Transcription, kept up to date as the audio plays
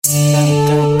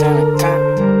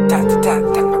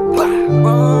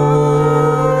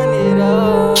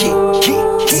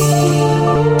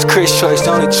It's Chris Choice,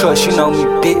 the only choice, you know me,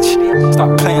 bitch.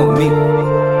 Stop playing with me.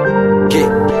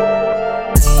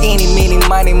 Eeny, meeny,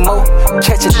 miny, mo.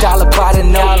 Catch a dollar by the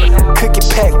note. Cookie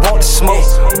pack, want the smoke.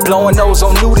 Blowing nose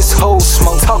on nudist hoes.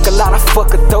 Smoke. Talk a lot, I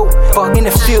fuck a dope. Fuck in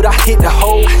the field, I hit the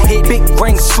hole. Hit big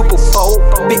ring, Super Bowl.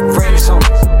 Big rings on.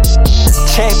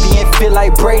 Champion, feel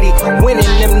like Brady. Winning,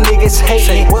 them niggas hate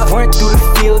me. Run through the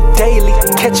field daily.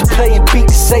 Catch a play and beat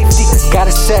the safety.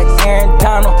 Gotta sack Aaron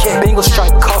Donald. Bengal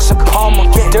strike, Carson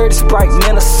Palmer. Dirty Sprite,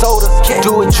 Minnesota.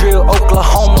 Do a drill,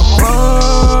 Oklahoma.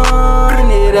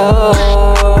 Run it up.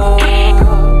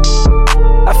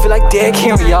 I feel like Derrick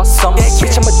Henry all summer.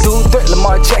 Bitch, I'm a dude, threat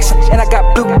Lamar Jackson. And I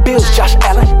got blue bills, Josh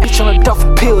Allen. Bitch on a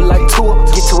dolphin pill like Tua.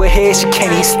 Get to her head, she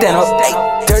can't even stand up.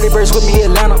 Dirty Birds with me,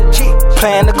 Atlanta.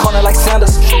 Playing the corner like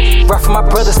Sanders. Right for my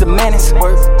brothers, the Mannings.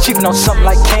 Cheating on something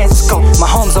like Kansas. My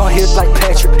homes on hills like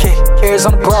Patrick.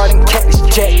 Arizona Broad and Cactus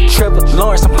Jack. Trevor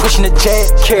Lawrence, I'm pushing the Jag.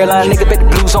 Carolina nigga, bet the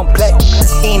blues on black.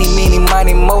 Eeny, meeny,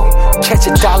 miny, mo. Catch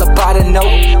a dollar by the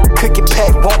note. Cookie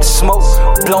pack, want the smoke.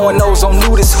 Blowing nose on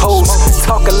nudist hoes.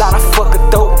 Talk a lot, I fuck a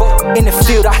dope. In the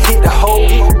field, I hit the hole.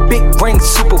 Big ring,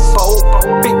 Super Bowl.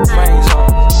 Big rings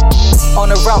on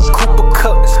the route, Cooper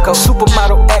Cup.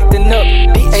 Supermodel acting up.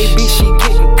 DAB, she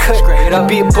getting cut. To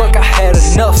be a buck, I had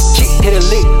enough. Hit a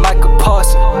lick, Michael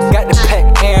Parsons. Got the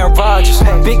pack, Aaron Rodgers.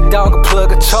 Big dog, a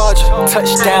plug, a charger.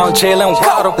 Touchdown, Jalen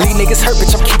Waddle. Lead niggas hurt,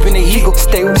 bitch, I'm keeping the eagle.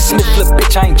 Stay with the Smith, flip,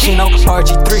 bitch, I ain't Gino.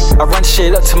 RG3, I run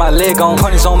shit up to my leg on.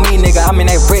 Punters on me, nigga, I'm in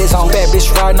that red zone. Bad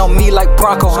bitch riding on me like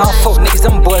Bronco. I don't fuck niggas,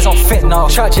 them boys on fentanyl.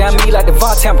 Try jam me like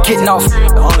Devontae, I'm getting off.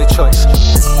 The only choice.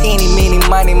 Eeny, meeny,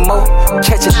 miny, mo.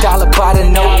 Catch a dollar by the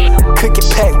note. Cookie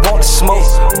pack, want the smoke.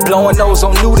 Blowing nose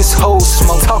on nudist hoes.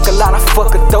 Smoke. Talk a lot, I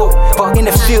fuck a dope. Fuck in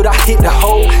the field, I hit the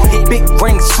hole. Big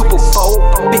ring, Super Bowl.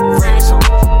 Big rings on.